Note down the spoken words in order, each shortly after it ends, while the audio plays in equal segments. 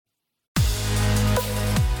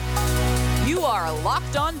are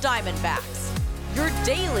Locked On Diamondbacks, your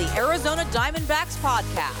daily Arizona Diamondbacks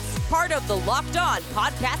podcast, part of the Locked On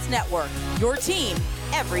Podcast Network, your team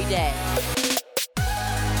every day.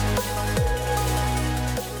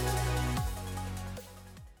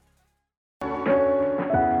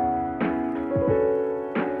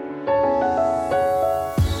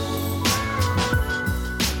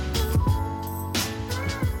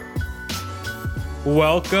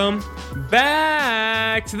 Welcome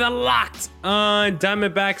back to the Locked On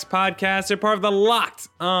Diamondbacks podcast. They're part of the Locked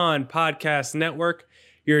On Podcast Network,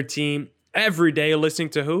 your team every day. Listening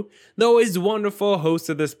to who? The always wonderful host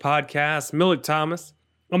of this podcast, Millard Thomas.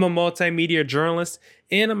 I'm a multimedia journalist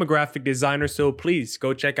and I'm a graphic designer, so please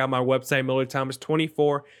go check out my website,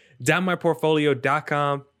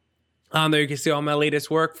 MillardThomas24.myportfolio.com. On there, you can see all my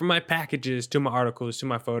latest work, from my packages to my articles to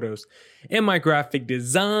my photos and my graphic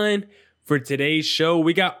design. For today's show,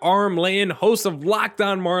 we got Aram Leighton, host of Locked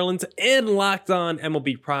On Marlins and Locked On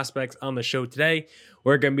MLB Prospects, on the show today.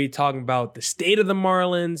 We're going to be talking about the state of the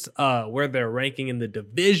Marlins, where they're ranking in the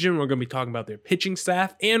division. We're going to be talking about their pitching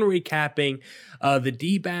staff and recapping the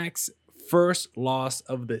D-backs' first loss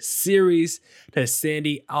of the series to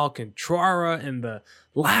Sandy Alcantara and the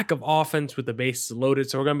lack of offense with the bases loaded.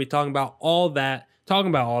 So we're going to be talking about all that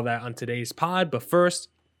on today's pod. But first,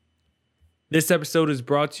 this episode is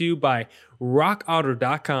brought to you by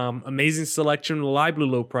RockAuto.com. Amazing selection, reliably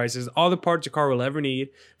low prices, all the parts your car will ever need.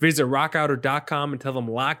 Visit RockAuto.com and tell them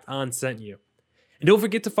Locked On sent you. And don't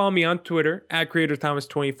forget to follow me on Twitter at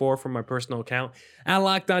CreatorThomas24 for my personal account, at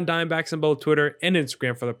Locked On Diamondbacks on both Twitter and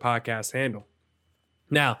Instagram for the podcast handle.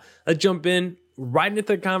 Now, let's jump in right into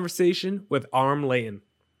the conversation with Aram Leighton.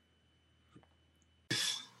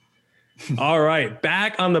 All right,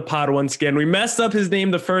 back on the pod once again. We messed up his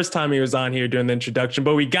name the first time he was on here during the introduction,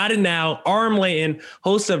 but we got it now. Aram Leighton,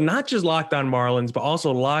 host of not just Locked On Marlins, but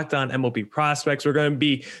also Locked On MLB Prospects. We're going to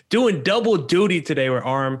be doing double duty today with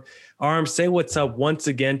Aram. Aram, say what's up once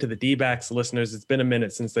again to the D-backs listeners. It's been a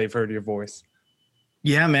minute since they've heard your voice.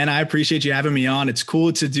 Yeah, man, I appreciate you having me on. It's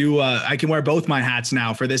cool to do. I can wear both my hats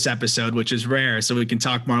now for this episode, which is rare. So we can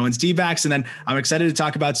talk Marlins D-backs. And then I'm excited to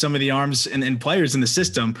talk about some of the arms and players in the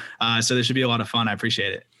system. So this should be a lot of fun. I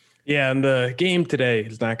appreciate it. Yeah, and the game today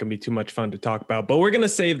is not going to be too much fun to talk about, but we're going to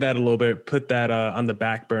save that a little bit, put that on the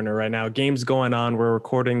back burner right now. Game's going on. We're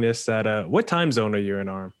recording this at what time zone are you in,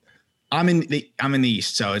 Aram? I'm in the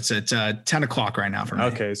East, so it's at 10 o'clock right now for me.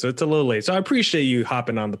 Okay, so it's a little late. So I appreciate you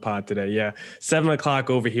hopping on the pod today. Yeah, 7 o'clock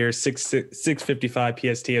over here, 6:55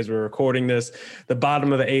 PST as we're recording this. The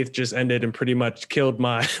bottom of the eighth just ended and pretty much killed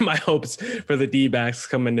my hopes for the D-backs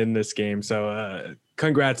coming in this game. So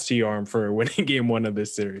congrats to you, Aram, for winning game one of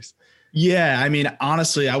this series. Yeah, I mean,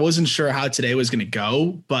 honestly, I wasn't sure how today was going to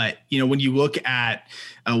go, but when you look at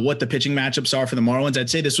what the pitching matchups are for the Marlins, I'd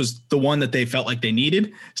say this was the one that they felt like they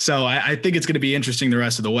needed. So I think it's going to be interesting the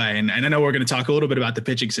rest of the way. And I know we're going to talk a little bit about the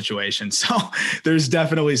pitching situation. So there's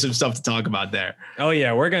definitely some stuff to talk about there. Oh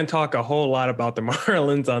yeah, we're going to talk a whole lot about the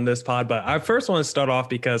Marlins on this pod, but I first want to start off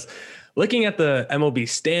because looking at the MLB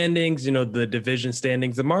standings, the division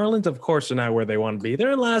standings, the Marlins, of course, are not where they want to be.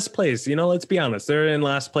 They're in last place. Let's be honest. They're in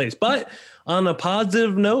last place. But on a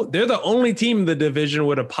positive note, they're the only team in the division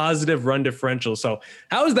with a positive run differential. So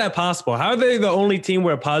how is that possible? How are they the only team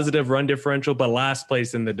with a positive run differential, but last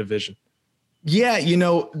place in the division? Yeah,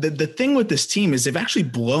 the thing with this team is they've actually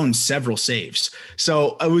blown several saves.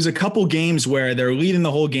 So it was a couple games where they're leading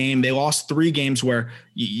the whole game. They lost 3 games where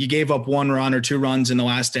you gave up 1 run or 2 runs in the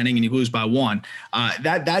last inning and you lose by 1.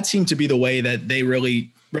 That seemed to be the way that they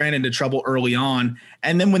really ran into trouble early on.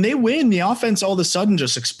 And then when they win, the offense all of a sudden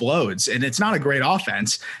just explodes, and it's not a great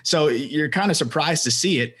offense. So you're kind of surprised to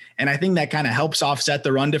see it. And I think that kind of helps offset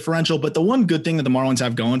the run differential. But the one good thing that the Marlins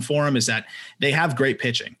have going for them is that they have great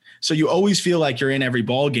pitching. So you always feel like you're in every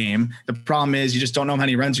ball game. The problem is you just don't know how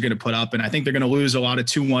many runs you're going to put up. And I think they're going to lose a lot of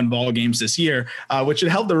 2-1 ball games this year, which should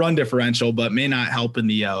help the run differential, but may not help in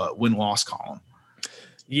the win-loss column.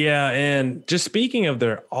 Yeah, and just speaking of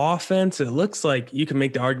their offense, it looks like you can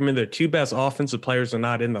make the argument their 2 best offensive players are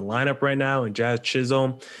not in the lineup right now, and Jazz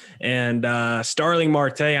Chisholm and Starling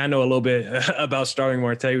Marte. I know a little bit about Starling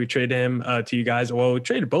Marte. We traded him to you guys. Well, we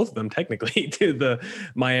traded both of them technically to the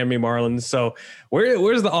Miami Marlins. So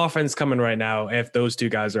where's the offense coming right now if those 2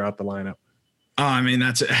 guys are out the lineup? I mean,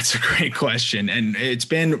 that's a great question. And it's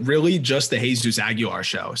been really just the Jesus Aguilar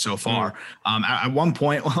show so far. At one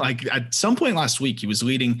point, at some point last week, he was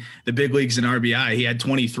leading the big leagues in RBI. He had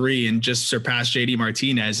 23 and just surpassed JD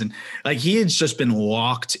Martinez. And he had just been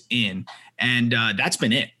locked in. And that's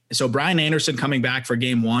been it. So Brian Anderson coming back for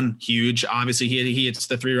game one, huge. Obviously, he hits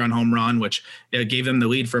the 3-run home run, which gave them the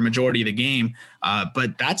lead for a majority of the game.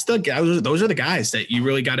 But those are the guys that you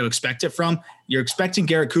really got to expect it from. You're expecting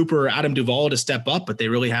Garrett Cooper or Adam Duvall to step up, but they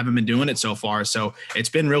really haven't been doing it so far. So it's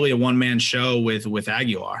been really a one-man show with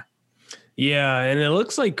Aguilar. Yeah, and it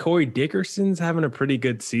looks like Corey Dickerson's having a pretty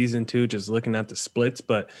good season too, just looking at the splits.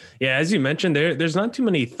 But yeah, as you mentioned, there's not too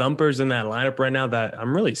many thumpers in that lineup right now that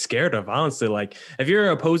I'm really scared of, honestly. Like, if you're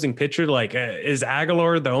an opposing pitcher, like, is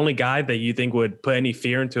Aguilar the only guy that you think would put any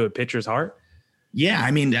fear into a pitcher's heart? Yeah, I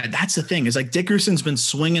mean, that's the thing. Is like Dickerson's been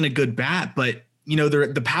swinging a good bat, but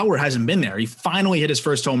the power hasn't been there. He finally hit his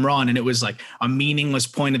first home run, and it was like a meaningless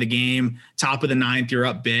point of the game. Top of the ninth, you're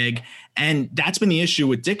up big. And that's been the issue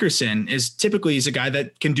with Dickerson, is typically he's a guy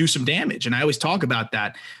that can do some damage. And I always talk about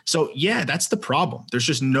that. So yeah, that's the problem. There's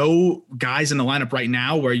just no guys in the lineup right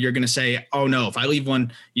now where you're going to say, oh no, if I leave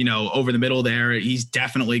one, over the middle there, he's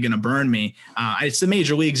definitely going to burn me. It's the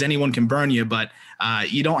major leagues. Anyone can burn you, but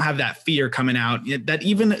you don't have that fear coming out that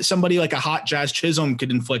even somebody like a hot Jazz Chisholm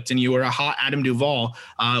could inflict in you, or a hot Adam Duvall,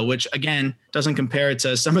 which again doesn't compare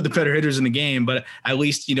to some of the better hitters in the game, but at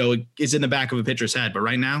least, it's in the back of a pitcher's head. But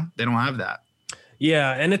right now they don't have that.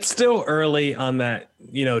 Yeah. And it's still early on that,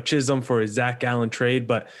 Chisholm for a Zach Gallen trade,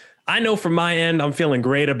 but I know from my end, I'm feeling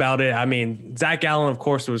great about it. I mean, Zach Gallen, of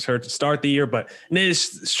course, was hurt to start the year, but in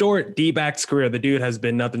his short D-backs career, the dude has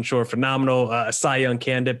been nothing short phenomenal, a Cy Young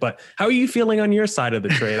candidate. But how are you feeling on your side of the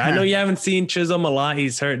trade? I know you haven't seen Chisholm a lot.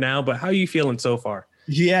 He's hurt now, but how are you feeling so far?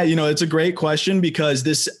 Yeah, it's a great question, because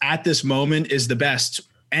this at this moment is the best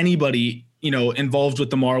anybody involved with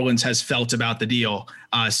the Marlins has felt about the deal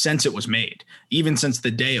since it was made, even since the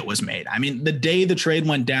day it was made. I mean, the day the trade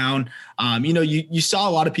went down, you saw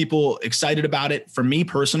a lot of people excited about it. For me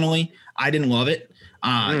personally, I didn't love it.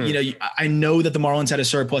 I know that the Marlins had a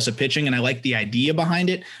surplus of pitching, and I like the idea behind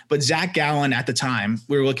it. But Zach Gallen at the time,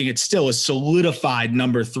 we were looking at still a solidified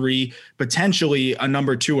number 3, potentially a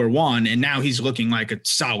number 2 or 1. And now he's looking like a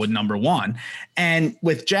solid number 1. And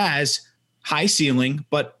with Jazz, high ceiling,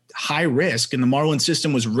 but high risk. And the Marlins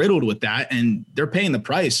system was riddled with that. And they're paying the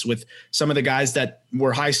price with some of the guys that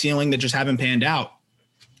were high ceiling that just haven't panned out.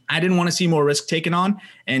 I didn't want to see more risk taken on,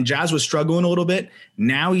 and Jazz was struggling a little bit.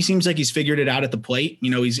 Now he seems like he's figured it out at the plate.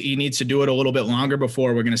 He needs to do it a little bit longer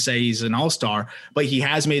before we're going to say he's an all-star, but he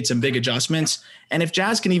has made some big adjustments. And if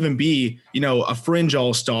Jazz can even be, a fringe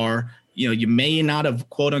all-star, you may not have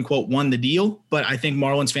quote unquote won the deal, but I think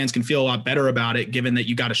Marlins fans can feel a lot better about it, given that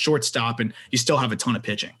you got a shortstop and you still have a ton of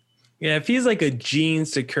pitching. Yeah, if he's like a Gene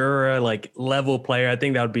Sakura level player, I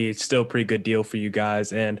think that would be still a pretty good deal for you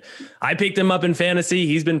guys. And I picked him up in fantasy.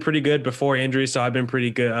 He's been pretty good before injury, so I've been pretty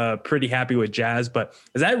good, pretty happy with Jazz. But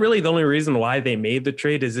is that really the only reason why they made the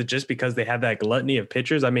trade? Is it just because they have that gluttony of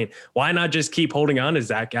pitchers? I mean, why not just keep holding on to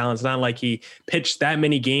Zach Gallen? It's not like he pitched that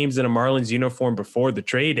many games in a Marlins uniform before the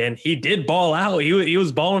trade, and he did ball out. He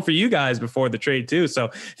was balling for you guys before the trade too. So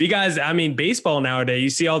if you guys, baseball nowadays, you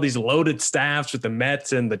see all these loaded staffs with the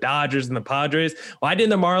Mets and the Dodgers and the Padres. Why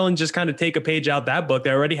didn't the Marlins just kind of take a page out that book? They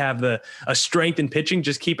already have a strength in pitching.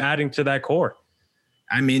 Just keep adding to that core.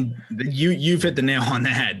 I mean, you've hit the nail on the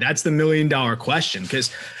head. That's the $1 million question, because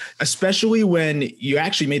especially when you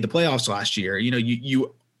actually made the playoffs last year,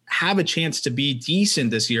 you have a chance to be decent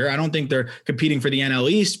this year. I don't think they're competing for the NL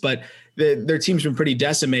East, but their team's been pretty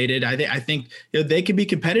decimated. I think they could be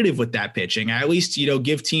competitive with that pitching. At least,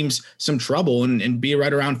 give teams some trouble and be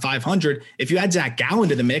right around 500. If you add Zach Gallen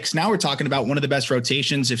to the mix, now we're talking about one of the best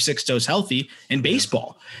rotations, if Sixto's healthy, in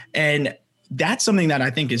baseball. And that's something that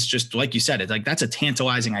I think is just, like you said, it's like, that's a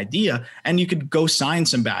tantalizing idea. And you could go sign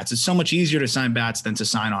some bats. It's so much easier to sign bats than to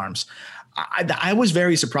sign arms. I was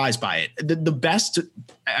very surprised by it. The best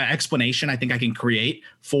explanation I think I can create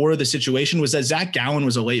for the situation was that Zach Gallen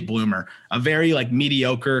was a late bloomer, a very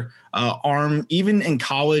mediocre arm. Even in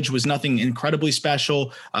college was nothing incredibly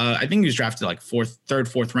special. I think he was drafted third,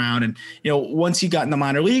 fourth round. And, once he got in the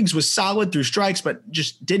minor leagues, was solid through strikes, but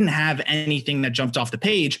just didn't have anything that jumped off the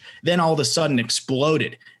page. Then all of a sudden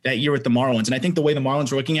exploded that year with the Marlins. And I think the way the Marlins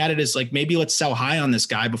were looking at it is maybe let's sell high on this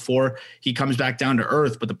guy before he comes back down to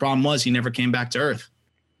earth. But the problem was he never came back to earth.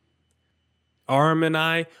 Arm and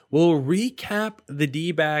I will recap the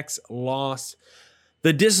D-backs loss,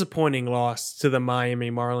 the disappointing loss to the Miami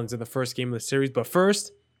Marlins in the first game of the series. But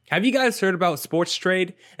first, have you guys heard about Sports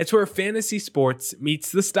Trade? It's where fantasy sports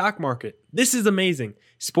meets the stock market. This is amazing.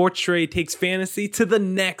 Sports Trade takes fantasy to the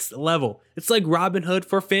next level. It's like Robinhood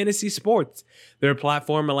for fantasy sports. Their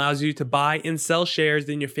platform allows you to buy and sell shares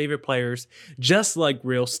in your favorite players, just like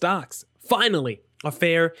real stocks. Finally, a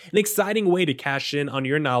fair and exciting way to cash in on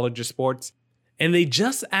your knowledge of sports. And they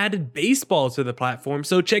just added baseball to the platform,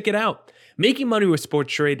 so check it out. Making money with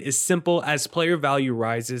Sports Trade is simple as player value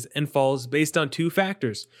rises and falls based on two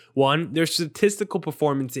factors. One, their statistical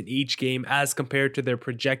performance in each game as compared to their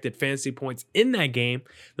projected fantasy points in that game.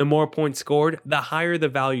 The more points scored, the higher the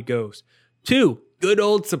value goes. Two, good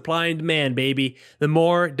old supply and demand, baby. The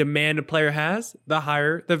more demand a player has, the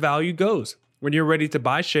higher the value goes. When you're ready to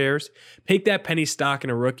buy shares, pick that penny stock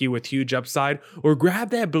in a rookie with huge upside, or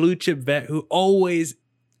grab that blue chip vet who always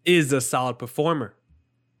is a solid performer.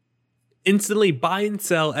 Instantly buy and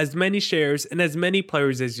sell as many shares and as many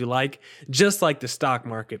players as you like, just like the stock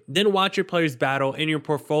market. Then watch your players battle and your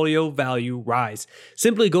portfolio value rise.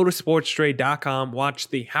 Simply go to sportstrade.com, watch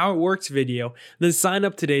the How It Works video, then sign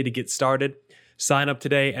up today to get started. Sign up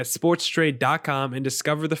today at sportstrade.com and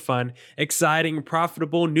discover the fun, exciting,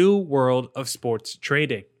 profitable new world of sports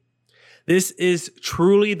trading. This is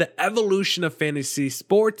truly the evolution of fantasy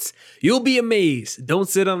sports. You'll be amazed. Don't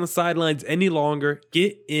sit on the sidelines any longer.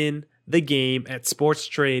 Get in the game at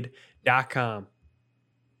sportstrade.com.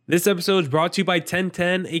 This episode is brought to you by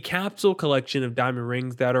 1010, a capsule collection of diamond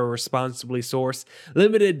rings that are responsibly sourced,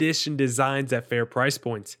 limited edition designs at fair price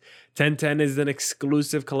points. 1010 is an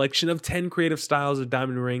exclusive collection of 10 creative styles of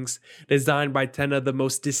diamond rings designed by 10 of the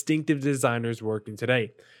most distinctive designers working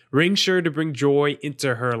today. Rings sure to bring joy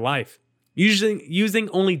into her life. Using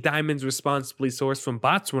only diamonds responsibly sourced from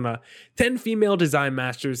Botswana, 10 female design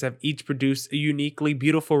masters have each produced a uniquely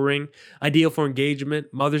beautiful ring, ideal for engagement,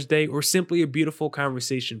 Mother's Day, or simply a beautiful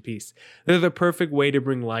conversation piece. They're the perfect way to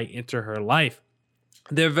bring light into her life.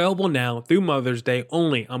 They're available now through Mother's Day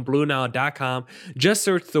only on BlueNile.com. Just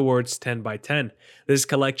search the words 10 by 10. This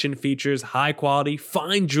collection features high quality,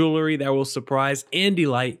 fine jewelry that will surprise and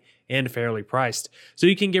delight, and fairly priced, so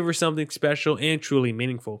you can give her something special and truly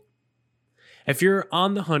meaningful. If you're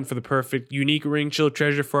on the hunt for the perfect, unique ring she'll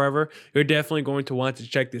treasure forever, you're definitely going to want to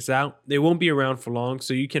check this out. They won't be around for long,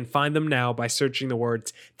 so you can find them now by searching the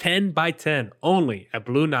words 10 by 10 only at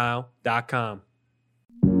BlueNile.com.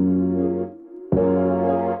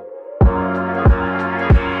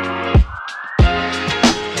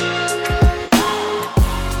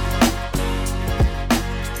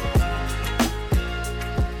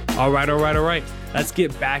 All right. Let's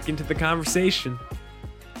get back into the conversation.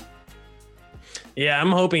 Yeah,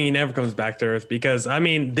 I'm hoping he never comes back to Earth because, I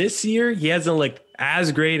mean, this year he hasn't looked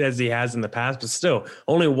as great as he has in the past, but still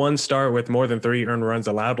only one start with more than 3 earned runs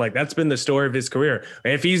allowed. Like, that's been the story of his career.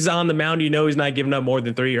 If he's on the mound, you know he's not giving up more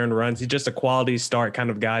than 3 earned runs. He's just a quality start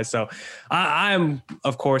kind of guy. So I'm,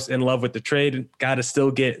 of course, in love with the trade. Got to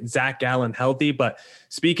still get Zach Gallen healthy. But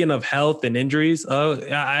speaking of health and injuries,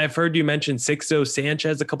 I've heard you mention Sixto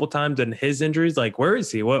Sanchez a couple times and his injuries. Like, where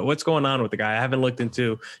is he? What's going on with the guy? I haven't looked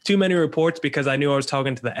into too many reports because I knew I was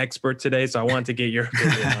talking to the expert today. So I wanted to get your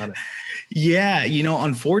opinion on it. Yeah,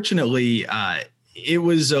 unfortunately, it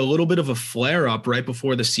was a little bit of a flare up right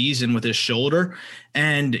before the season with his shoulder,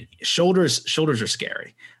 and shoulders are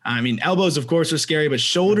scary. I mean, elbows, of course, are scary, but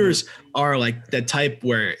shoulders are like that type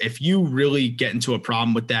where if you really get into a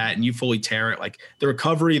problem with that and you fully tear it, like the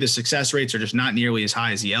recovery, the success rates are just not nearly as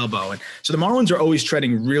high as the elbow. And so the Marlins are always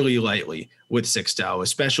treading really lightly with Sixto,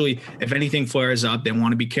 especially if anything flares up. They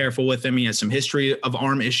want to be careful with him. He has some history of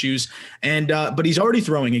arm issues, and but he's already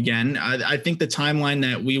throwing again. I think the timeline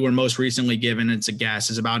that we were most recently given, it's a guess,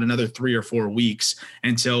 is about another 3 or 4 weeks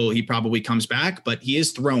until he probably comes back. But he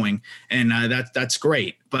is throwing, and that's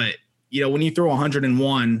great. But when you throw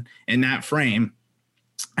 101 in that frame,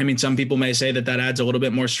 I mean, some people may say that adds a little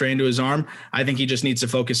bit more strain to his arm. I think he just needs to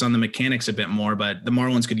focus on the mechanics a bit more. But the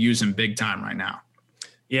Marlins could use him big time right now.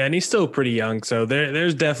 Yeah, and he's still pretty young, so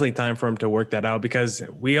there's definitely time for him to work that out because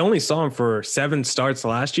we only saw him for 7 starts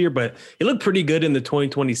last year, but he looked pretty good in the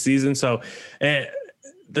 2020 season. So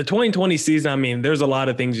the 2020 season, I mean, there's a lot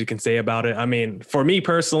of things you can say about it. I mean, for me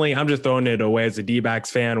personally, I'm just throwing it away as a D-backs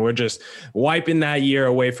fan. We're just wiping that year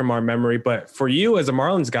away from our memory. But for you as a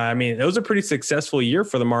Marlins guy, I mean, it was a pretty successful year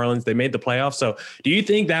for the Marlins. They made the playoffs. So do you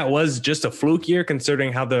think that was just a fluke year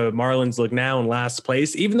considering how the Marlins look now in last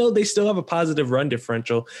place, even though they still have a positive run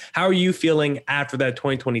differential? How are you feeling after that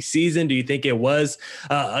 2020 season? Do you think it was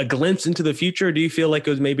a glimpse into the future? Or do you feel like it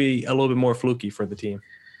was maybe a little bit more fluky for the team?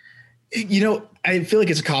 I feel like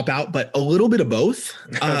it's a cop out, but a little bit of both,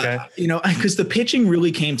 okay. Because the pitching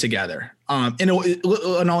really came together. And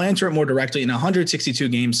I'll answer it more directly. In a 162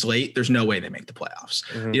 game slate, there's no way they make the playoffs.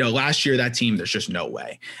 Mm-hmm. Last year, that team, there's just no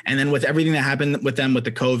way. And then with everything that happened with them, with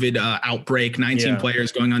the COVID outbreak, 19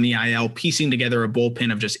 players going on the IL, piecing together a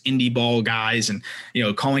bullpen of just indie ball guys and,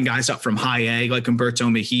 calling guys up from high A like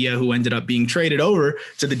Humberto Mejia, who ended up being traded over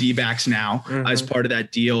to the D-backs now as part of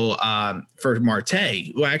that deal for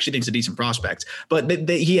Marte, who I actually think is a decent prospect. but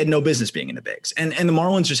he had no business being in the bigs. And the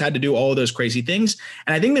Marlins just had to do all of those crazy things.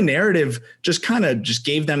 And I think the narrative just kind of just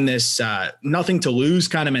gave them this nothing to lose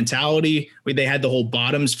kind of mentality. They had the whole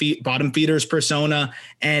bottom feeders persona.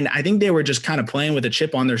 And I think they were just kind of playing with a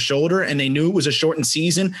chip on their shoulder, and they knew it was a shortened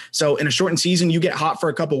season. So in a shortened season, you get hot for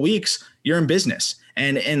a couple of weeks, you're in business.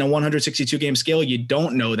 And in a 162 game scale, you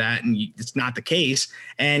don't know that, and it's not the case.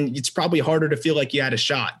 And it's probably harder to feel like you had a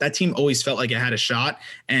shot. That team always felt like it had a shot.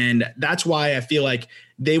 And that's why I feel like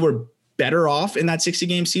they were better off in that 60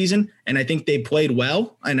 game season. And I think they played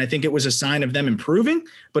well. And I think it was a sign of them improving,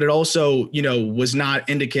 but it also, was not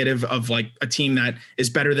indicative of like a team that is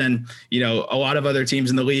better than, a lot of other teams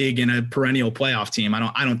in the league and a perennial playoff team.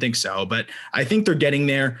 I don't think so, but I think they're getting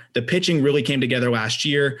there. The pitching really came together last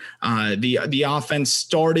year. The offense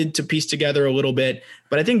started to piece together a little bit,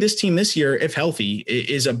 but I think this team this year, if healthy,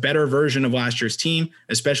 is a better version of last year's team,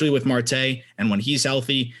 especially with Marte and when he's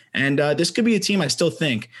healthy. And this could be a team I still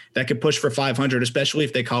think that could push for 500, especially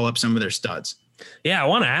if they call up some of their studs. Yeah, I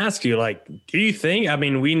want to ask you, do you think,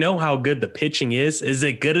 we know how good the pitching is. Is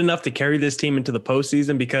it good enough to carry this team into the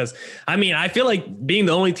postseason? Because, I feel like being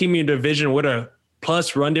the only team in your division with a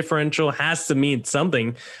plus run differential has to mean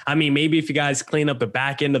something. Maybe if you guys clean up the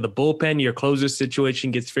back end of the bullpen, your closer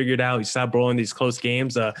situation gets figured out, you stop blowing these close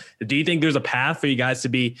games. Do you think there's a path for you guys to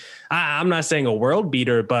be, I'm not saying a world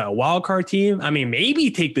beater, but a wild card team?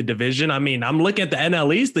 Maybe take the division. I'm looking at the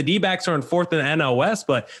NL East. The D-backs are in fourth in the NL West,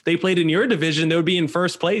 but they played in your division, they would be in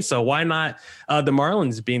first place. So why not the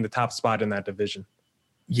Marlins being the top spot in that division?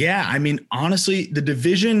 Yeah, honestly, the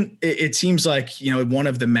division, it seems like, one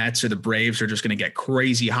of the Mets or the Braves are just going to get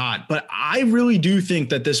crazy hot. But I really do think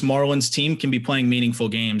that this Marlins team can be playing meaningful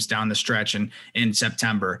games down the stretch in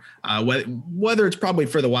September, whether it's probably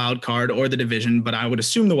for the wild card or the division, but I would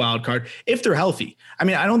assume the wild card if they're healthy. I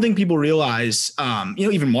don't think people realize,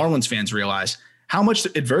 even Marlins fans realize how much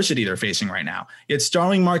adversity they're facing right now. You had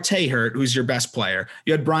Starling Marte hurt, who's your best player.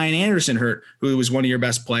 You had Brian Anderson hurt, who was one of your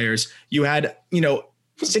best players. You had,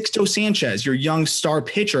 Sixto Sanchez, your young star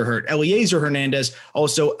pitcher, hurt. Eliezer Hernandez,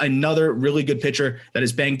 also another really good pitcher that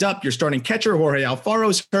is banged up. Your starting catcher, Jorge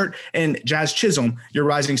Alfaro's hurt. And Jazz Chisholm, your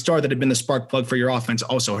rising star that had been the spark plug for your offense,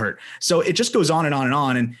 also hurt. So it just goes on and on and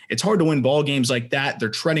on. And it's hard to win ball games like that. They're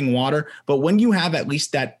treading water. But when you have at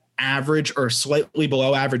least that average or slightly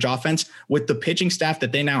below average offense with the pitching staff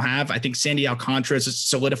that they now have, I think Sandy Alcantara has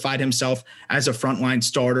solidified himself as a frontline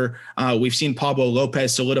starter. We've seen Pablo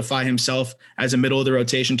Lopez solidify himself as a middle of the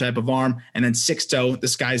rotation type of arm. And then Sixto, the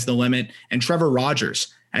sky's the limit. And Trevor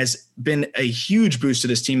Rogers has been a huge boost to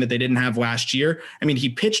this team that they didn't have last year. He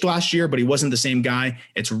pitched last year, but he wasn't the same guy.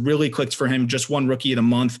 It's really clicked for him. Just won Rookie of the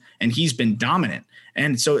Month, and he's been dominant.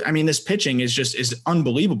 And so, this pitching is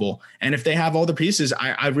unbelievable. And if they have all the pieces,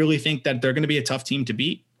 I really think that they're going to be a tough team to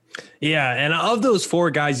beat. Yeah, and of those four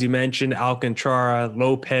guys you mentioned, Alcantara,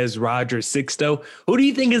 Lopez, Rogers, Sixto, who do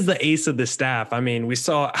you think is the ace of the staff? We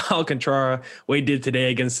saw Alcantara, what he did today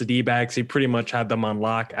against the D-backs. He pretty much had them on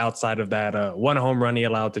lock outside of that one home run he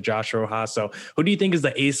allowed to Josh Rojas. So who do you think is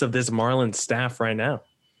the ace of this Marlins staff right now?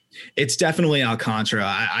 It's definitely Alcantara.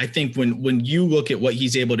 I think when you look at what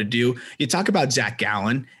he's able to do, you talk about Zach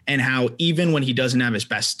Gallen and how even when he doesn't have his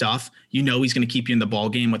best stuff, he's going to keep you in the ball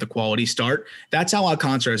game with a quality start. That's how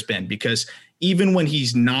Alcantara has been, because even when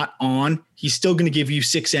he's not on, he's still going to give you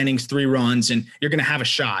 6 innings, 3 runs, and you're going to have a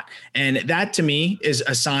shot. And that to me is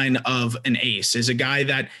a sign of an ace, is a guy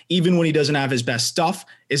that even when he doesn't have his best stuff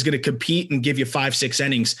is going to compete and give you 5-6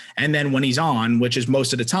 innings. And then when he's on, which is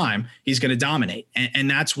most of the time, he's going to dominate. And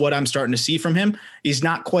that's what I'm starting to see from him. He's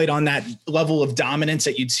not quite on that level of dominance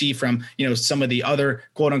that you'd see from, some of the other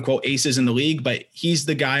quote unquote aces in the league, but he's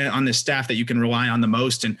the guy on the staff that you can rely on the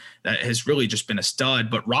most. And that has really just been a stud.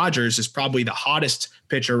 But Rogers is probably the hottest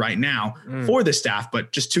pitcher right now for the staff,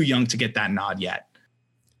 but just too young to get that nod yet.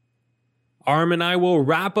 Arm and I will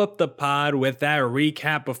wrap up the pod with that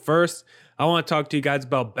recap. But first, I want to talk to you guys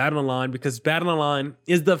about BetOnline, because BetOnline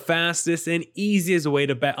is the fastest and easiest way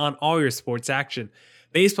to bet on all your sports action.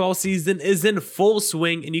 Baseball season is in full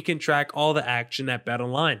swing, and you can track all the action at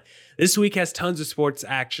BetOnline. This week has tons of sports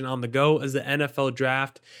action on the go as the NFL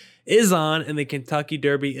draft is on, and the Kentucky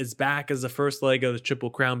Derby is back as the first leg of the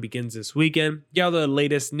Triple Crown begins this weekend. Get all the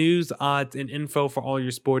latest news, odds, and info for all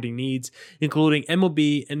your sporting needs, including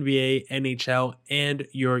MLB, NBA, NHL, and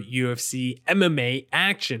your UFC MMA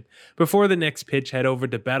action. Before the next pitch, head over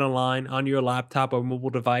to BetOnline on your laptop or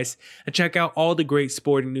mobile device and check out all the great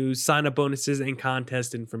sporting news, sign-up bonuses, and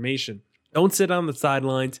contest information. Don't sit on the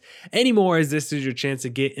sidelines anymore, as this is your chance to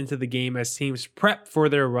get into the game as teams prep for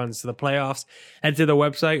their runs to the playoffs. Head to the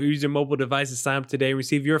website or use your mobile device to sign up today and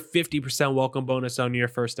receive your 50% welcome bonus on your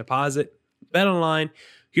first deposit. BetOnline,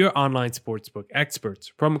 your online sportsbook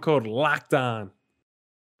experts. Promo code LOCKEDON.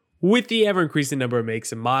 With the ever-increasing number of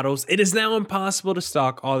makes and models, it is now impossible to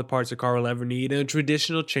stock all the parts a car will ever need in a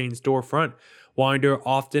traditional chain storefront. While endure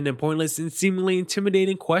often and pointless and seemingly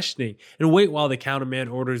intimidating questioning, and wait while the counterman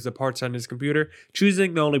orders the parts on his computer,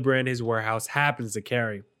 choosing the only brand his warehouse happens to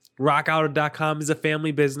carry. RockAuto.com is a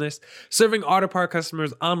family business serving auto part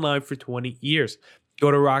customers online for 20 years. Go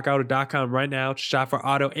to rockauto.com right now to shop for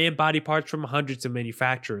auto and body parts from hundreds of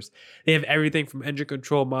manufacturers. They have everything from engine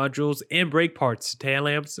control modules and brake parts to tail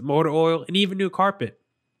lamps, motor oil, and even new carpet.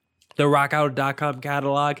 The rockauto.com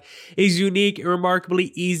catalog is unique and remarkably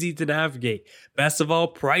easy to navigate. Best of all,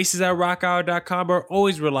 prices at rockauto.com are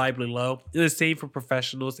always reliably low, and the same for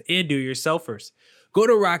professionals and do-it-yourselfers. Go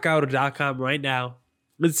to rockauto.com right now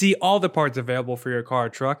and see all the parts available for your car or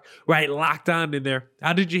truck right locked on in there.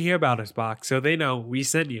 How did you hear about us box? So they know we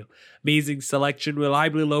sent you. Amazing selection,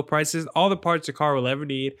 reliably low prices, all the parts your car will ever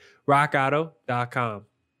need. rockauto.com.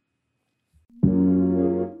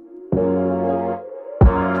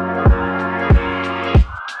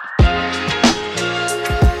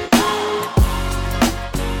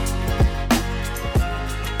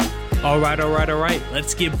 All right.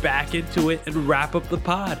 Let's get back into it and wrap up the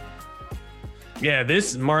pod. Yeah,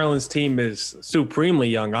 this Marlins team is supremely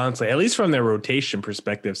young, honestly, at least from their rotation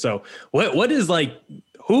perspective. So what is like,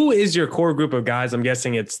 who is your core group of guys? I'm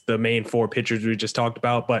guessing it's the main four pitchers we just talked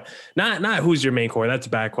about, but not who's your main core. That's a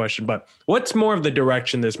bad question. But what's more of the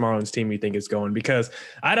direction this Marlins team you think is going? Because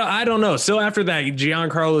I don't know. Still, after that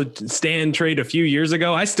Giancarlo Stanton trade a few years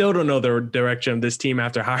ago, I still don't know the direction of this team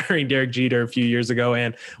after hiring Derek Jeter a few years ago.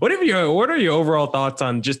 And what are your overall thoughts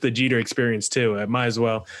on just the Jeter experience too? I might as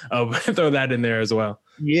well throw that in there as well.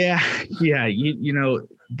 Yeah. You know,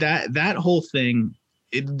 that whole thing.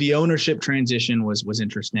 The ownership transition was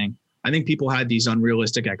interesting. I think people had these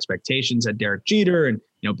unrealistic expectations that Derek Jeter and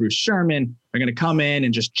Bruce Sherman are going to come in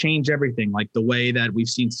and just change everything, like the way that we've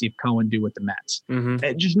seen Steve Cohen do with the Mets.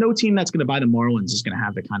 Mm-hmm. Just no team that's going to buy the Marlins is going to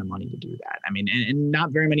have the kind of money to do that. I mean, and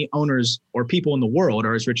not very many owners or people in the world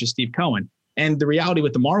are as rich as Steve Cohen. And the reality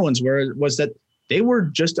with the Marlins was that they were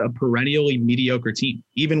just a perennially mediocre team,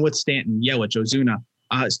 even with Stanton, Yelich, Ozuna.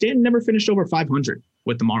 Stanton never finished over 500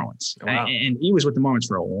 with the Marlins. Oh, wow. And he was with the Marlins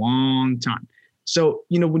for a long time. So,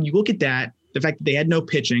 when you look at that, the fact that they had no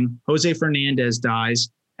pitching, Jose Fernandez dies,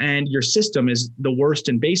 and your system is the worst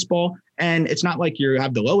in baseball, and it's not like you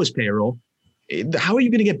have the lowest payroll. How are you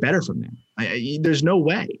going to get better from them? There's no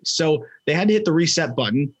way. So they had to hit the reset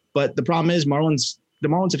button, but the problem is the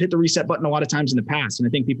Marlins have hit the reset button a lot of times in the past, and I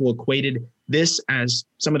think people equated this as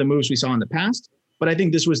some of the moves we saw in the past. But I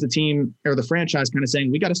think this was the team or the franchise kind of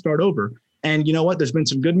saying, we got to start over. And you know what? There's been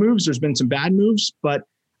some good moves. There's been some bad moves. But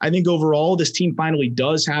I think overall, this team finally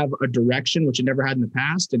does have a direction, which it never had in the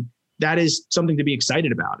past. And that is something to be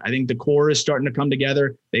excited about. I think the core is starting to come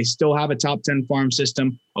together. They still have a top 10 farm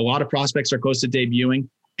system. A lot of prospects are close to debuting.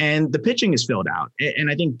 And the pitching is filled out.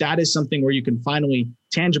 And I think that is something where you can finally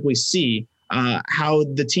tangibly see how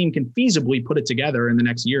the team can feasibly put it together in the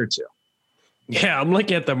next year or two. Yeah, I'm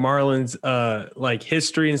looking at the Marlins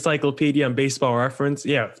history encyclopedia on Baseball Reference.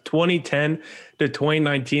 Yeah, 2010 to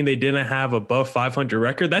 2019, they didn't have above 500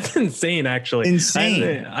 record. That's insane, actually.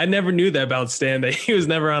 Insane. I never knew that about Stan, that he was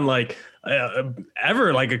never on ever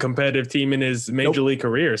a competitive team in his major league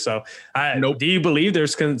career. So do you believe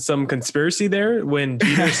there's some conspiracy there when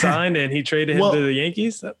Jeter signed and he traded him to the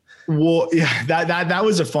Yankees? Well, yeah, that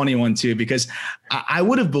was a funny one too, because I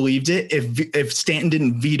would have believed it if Stanton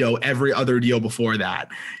didn't veto every other deal before that.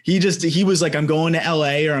 He was like, I'm going to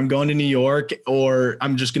LA or I'm going to New York, or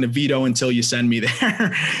I'm just going to veto until you send me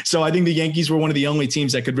there. So I think the Yankees were one of the only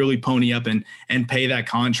teams that could really pony up and pay that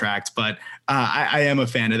contract. But I am a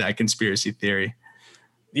fan of that conspiracy theory.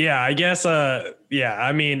 Yeah, I guess.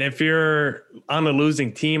 I mean, if you're on a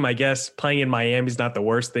losing team, I guess playing in Miami is not the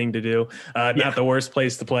worst thing to do. Not the worst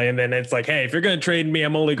place to play. And then it's like, hey, if you're going to trade me,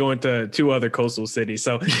 I'm only going to 2 other coastal cities.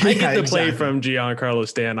 So I get the play from Giancarlo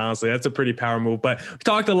Stanton. Honestly, that's a pretty power move. But we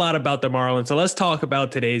talked a lot about the Marlins. So let's talk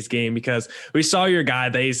about today's game, because we saw your guy,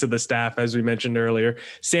 the ace of the staff, as we mentioned earlier,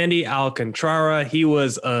 Sandy Alcantara. He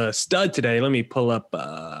was a stud today. Let me pull up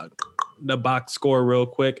the box score real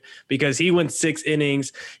quick, because he went 6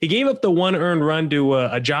 innings. He gave up the 1 earned run to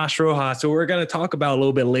a Josh Rojas, who we're going to talk about a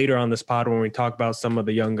little bit later on this pod when we talk about some of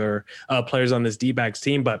the younger players on this D-backs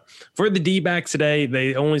team. But for the D-backs today,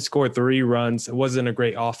 they only scored 3 runs. It wasn't a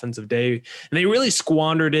great offensive day, and they really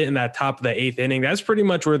squandered it in that top of the 8th inning. That's pretty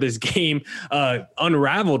much where this game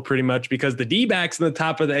unraveled, pretty much, because the D-backs in the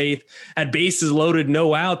top of the 8th had bases loaded,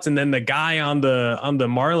 no outs, and then the guy on the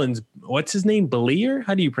Marlins what's his name? Bleier?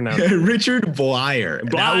 How do you pronounce it? Richard Bleier.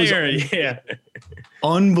 Bleier, yeah.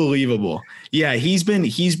 Unbelievable. Yeah, he's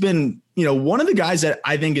been, one of the guys that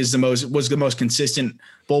I think was the most consistent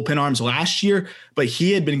bullpen arms last year, but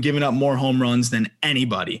he had been giving up more home runs than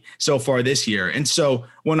anybody so far this year. And so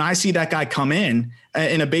when I see that guy come in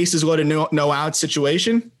a bases loaded, no out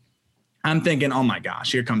situation, I'm thinking, oh my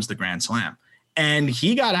gosh, here comes the grand slam. And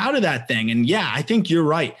he got out of that thing. And yeah, I think you're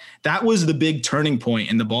right. That was the big turning point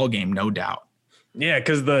in the ball game, no doubt. Yeah,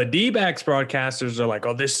 because the D-backs broadcasters are like,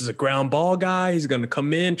 oh, this is a ground ball guy. He's going to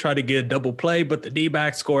come in, try to get a double play, but the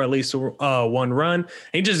D-backs score at least one run.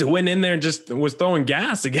 He just went in there and just was throwing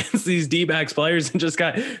gas against these D-backs players and just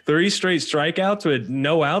got 3 straight strikeouts with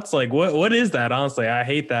no outs. Like, what is that? Honestly, I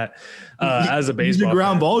hate that as a baseball He's a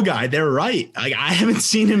ground fan. ball guy. They're right. Like, I haven't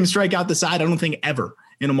seen him strike out the side, I don't think, ever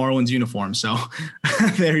in a Marlins uniform. So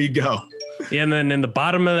there you go. Yeah, and then in the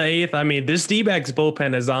bottom of the 8th, I mean, this D-backs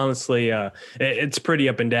bullpen is honestly, it's pretty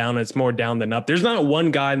up and down. It's more down than up. There's not one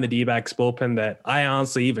guy in the D-backs bullpen that I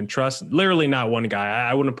honestly even trust. Literally not one guy.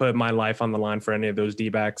 I wouldn't put my life on the line for any of those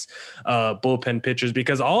D-backs bullpen pitchers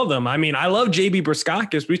because all of them, I mean, I love JB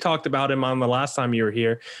Briscockis. We talked about him on the last time you were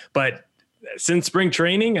here, but since spring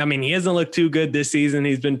training, I mean, he hasn't looked too good this season.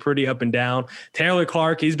 He's been pretty up and down. Taylor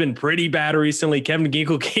Clark, he's been pretty bad recently. Kevin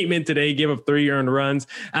Ginkel came in today, gave up 3 earned runs.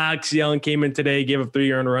 Alex Young came in today, gave up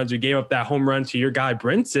 3 earned runs. We gave up that home run to your guy,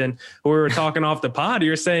 Brinson, who we were talking off the pod.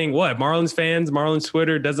 You're saying what? Marlins fans, Marlins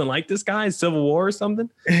Twitter doesn't like this guy? Civil War or something?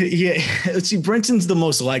 Yeah. Let's see. Brinson's the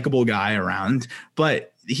most likable guy around, but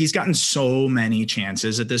he's gotten so many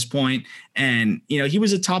chances at this point. And, he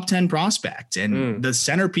was a top 10 prospect and the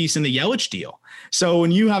centerpiece in the Yelich deal. So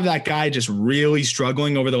when you have that guy just really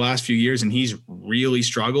struggling over the last few years and he's really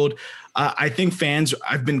struggled, I think fans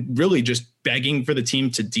have been really just begging for the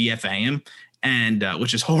team to DFA him. And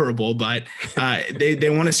which is horrible, but they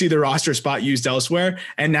want to see the roster spot used elsewhere.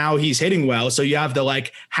 And now he's hitting well. So you have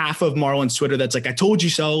the half of Marlins Twitter that's like, I told you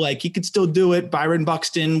so. Like, he could still do it. Byron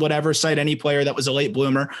Buxton, whatever, cite any player that was a late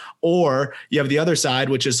bloomer. Or you have the other side,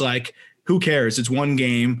 which is like, who cares? It's one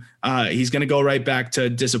game. He's going to go right back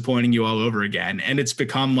to disappointing you all over again. And it's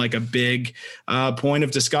become like a big point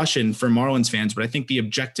of discussion for Marlins fans. But I think the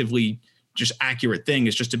objectively just accurate thing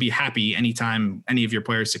is just to be happy anytime any of your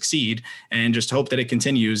players succeed and just hope that it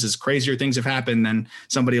continues. As crazier things have happened than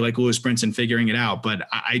somebody like Lewis Brinson figuring it out. But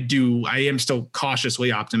I am still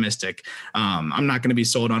cautiously optimistic. I'm not going to be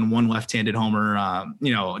sold on one left-handed homer.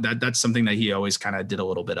 That's something that he always kind of did a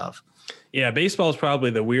little bit of. Yeah, baseball is probably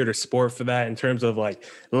the weirder sport for that in terms of like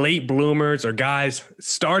late bloomers or guys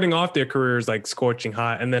starting off their careers like scorching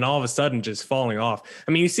hot and then all of a sudden just falling off.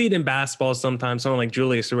 I mean, you see it in basketball sometimes. Someone like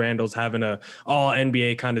Julius Randle's having a all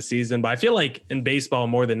NBA kind of season, but I feel like in baseball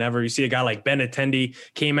more than ever, you see a guy like Ben Attendee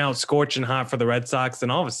came out scorching hot for the Red Sox,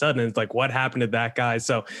 and all of a sudden it's like, what happened to that guy?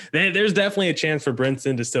 So there's definitely a chance for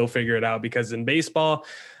Brinson to still figure it out because in baseball,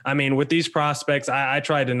 I mean, with these prospects, I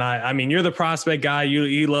try to not. I mean, you're the prospect guy.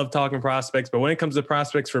 You love talking prospects, but when it comes to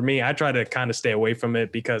prospects for me, I try to kind of stay away from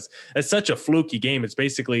it because it's such a fluky game. It's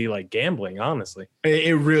basically like gambling, honestly.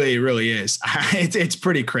 It really is. It's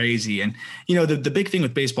pretty crazy. And, the big thing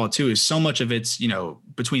with baseball, too, is so much of it's,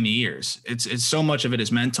 between the ears. It's so much of it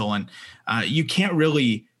is mental. And you can't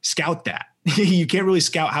really scout that. You can't really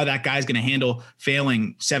scout how that guy's going to handle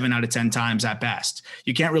failing 7 out of 10 times at best.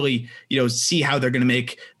 You can't really, see how they're going to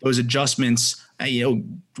make those adjustments,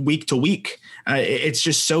 week to week. It's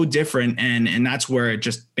just so different. And that's where it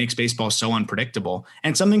just makes baseball so unpredictable,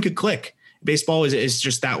 and something could click. Baseball is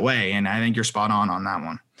just that way. And I think you're spot on that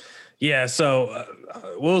one. Yeah, so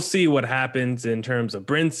we'll see what happens in terms of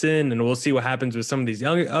Brinson, and we'll see what happens with some of these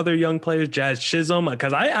other young players, Jazz Chisholm,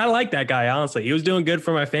 because I like that guy, honestly. He was doing good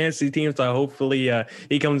for my fantasy team, so hopefully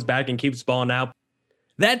he comes back and keeps balling out.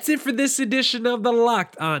 That's it for this edition of the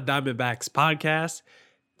Locked On Diamondbacks podcast.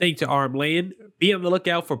 Thank you to Aram Lane. Be on the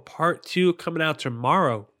lookout for part 2 coming out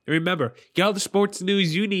tomorrow. And remember, get all the sports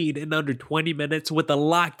news you need in under 20 minutes with the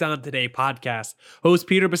Locked On Today podcast. Host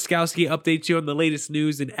Peter Bukowski updates you on the latest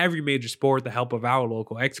news in every major sport with the help of our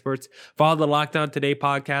local experts. Follow the Locked On Today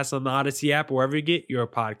podcast on the Odyssey app, wherever you get your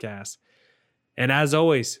podcasts. And as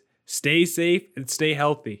always, stay safe and stay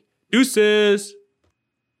healthy. Deuces!